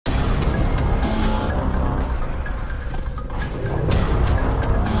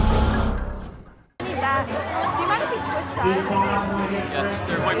sides. Yes,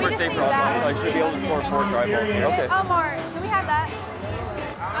 they're my first day for us, so I should be able to score 4 dry balls here. Okay. Oh, more. Can we have that?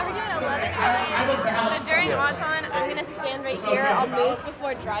 Are we doing 11 plays? So during auton, I'm going to stand right here. I'll move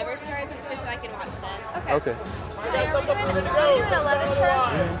before driver starts, just so I can watch this. Okay. Hey, are we doing 11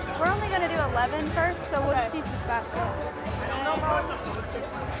 first? We're only going to do 11 first, so we'll just use this basket.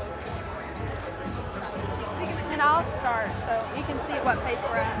 And I'll start, so you can see what pace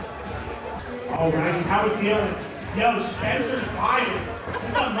we're at. All right, how we feeling? Yo, Spencer's fighting. This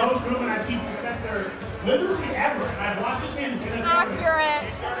is the most movement I've seen from Spencer literally ever. And I've watched this man in a Accurate.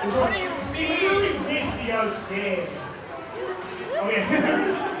 What do you mean? He literally wins the game. Oh,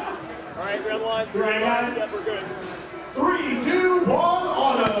 yeah. All right, red line. You ready, guys? Yep, we're good. 3, 2, 1,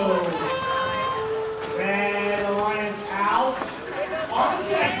 auto. Red Alliance out.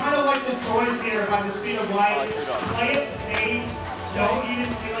 Honestly, I kind of like the choice here by the speed of light. Play it safe. Don't even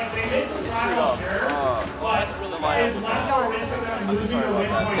feel like they missed the drive, sure. But it's less of a risk of them losing the win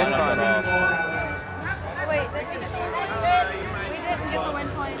point. Wait, did we get the win point? We didn't get the win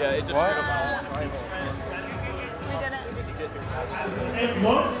point. Yeah, it just What? We didn't. It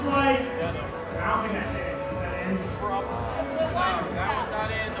looks like... I don't think that's it. Is that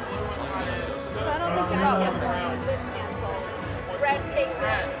in? So I don't think we got one point. Red takes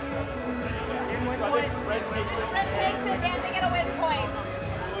it. Red takes it, and they get a win point.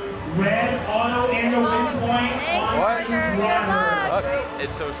 Red auto and a win point. What?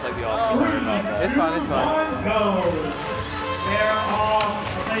 It's so slightly off. Sorry about that. It's fine, it's fine. One goes. They're off.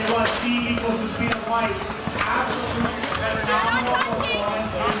 I'll tell you what, C equals the speed of light. Absolutely phenomenal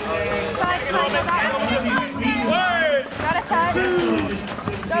performance today. Got a tag.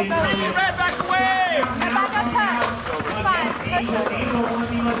 Go, go. Red, back away! Back up tag. It's fine. These are one of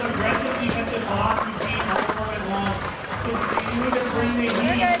the most aggressive defensive blocks we've seen all tournament long. Continuing to bring the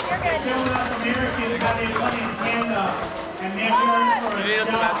heat. You're good. Showing us Americans how they play in Canada. And they're going for a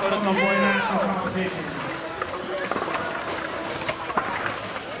shot from the international competition.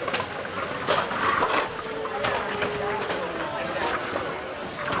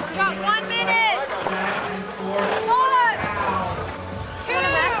 We got 1 minute. 1, 2.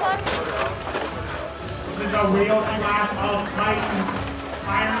 This is a real clash of Titans.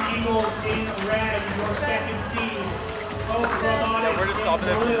 Iron Eagles in red, your second seed. Hope Robotics We're just stopping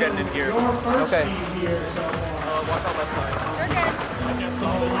it from getting in here. Your first seed here so far. Watch out left side. You're good.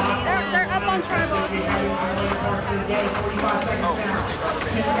 They're up on tribal. We're going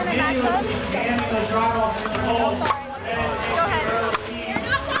to match up? the drive off in the hole. Go ahead.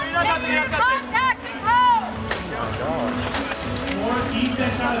 More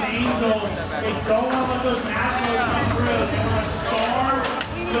defense out of Angel. They don't want to let those macros come through. They want to starve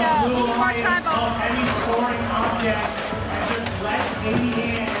the blue alliance of any scoring object and just let Katie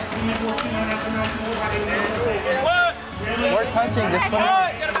in and see if we'll see an international by the end of it. We're touching this one.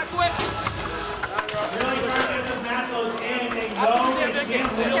 Really trying to get those macros in. They know they can't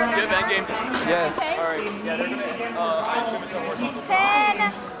win. Good bad game. Yes. Alright, yeah, they're gonna I assume it's over.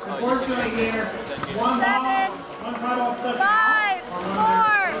 10, Unfortunately here, one title step 5,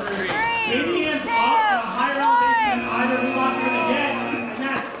 4, 3, 2, Indians up the higher elevation than either Reeboks are going to get, and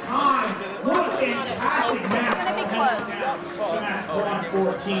that's time. What a fantastic match. It's going to be close. Match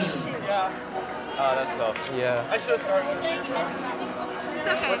 114. That's tough. Yeah. I should have started. It's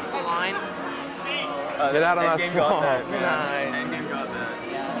okay. What's the line? Get out of my swamp. Nice. Endgame got that.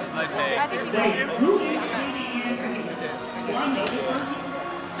 Nice I take. think you Wait, can. who is Katie Anthony? Do I know this person?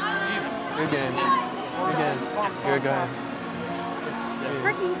 Good game. Good game. Good game.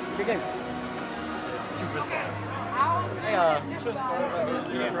 Ricky. Good game. Hey,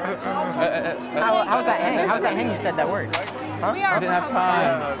 how's that hang? How's that hang? You said that word. Huh? I didn't have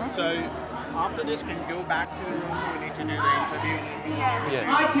time. So after this, can you go back to the room? We need to do the interview. Yes.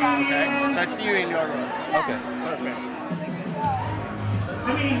 Hi, Okay. So I see you in your room. Okay. Perfect. I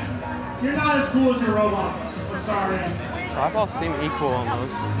mean, you're not as cool as your robot. I'm sorry. Eyeballs seem equal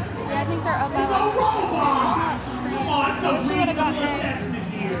almost. Yeah, I think they're up It's a robot! Come on, it's the Wish we would've reasonable got hit. assessment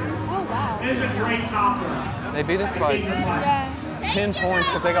here. Oh, wow. It is a great topper. They beat us by Yeah. 10 points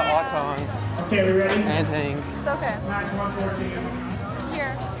because they got Auton Okay, we ready? and Hang. It's okay. Match 114.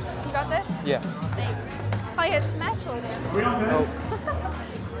 Here. You got this? Yeah. Thanks. Probably hit smash later. We don't Oh. know.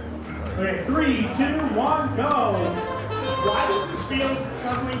 Okay, 3, 2, 1, go! Why does this field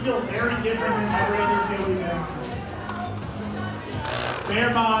suddenly feel very different than every other field we've had?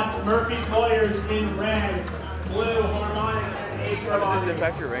 Fairmont's, Murphy's Lawyers in red, blue, Harmonics, and Ace How does Robotics. this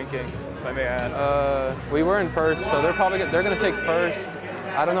impact your ranking, if I may ask? We were in first, so they're going to take first.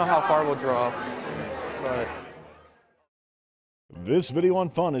 I don't know how far we'll drop, but This video on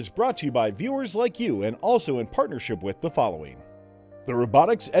fun is brought to you by viewers like you and also in partnership with the following. The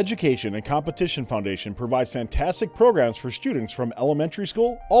Robotics Education and Competition Foundation provides fantastic programs for students from elementary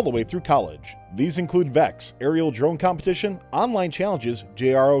school all the way through college. These include VEX, aerial drone competition, online challenges,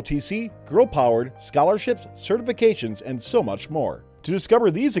 JROTC, girl-powered, scholarships, certifications, and so much more. To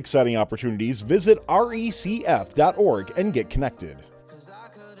discover these exciting opportunities, visit recf.org and get connected.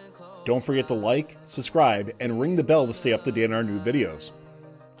 Don't forget to like, subscribe, and ring the bell to stay up to date on our new videos.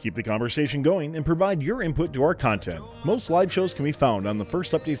 Keep the conversation going and provide your input to our content. Most live shows can be found on the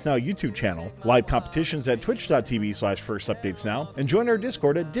First Updates Now YouTube channel, live competitions at twitch.tv/firstupdatesnow, and join our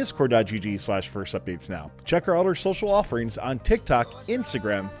Discord at discord.gg/firstupdatesnow. Check our other social offerings on TikTok,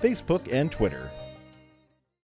 Instagram, Facebook, and Twitter.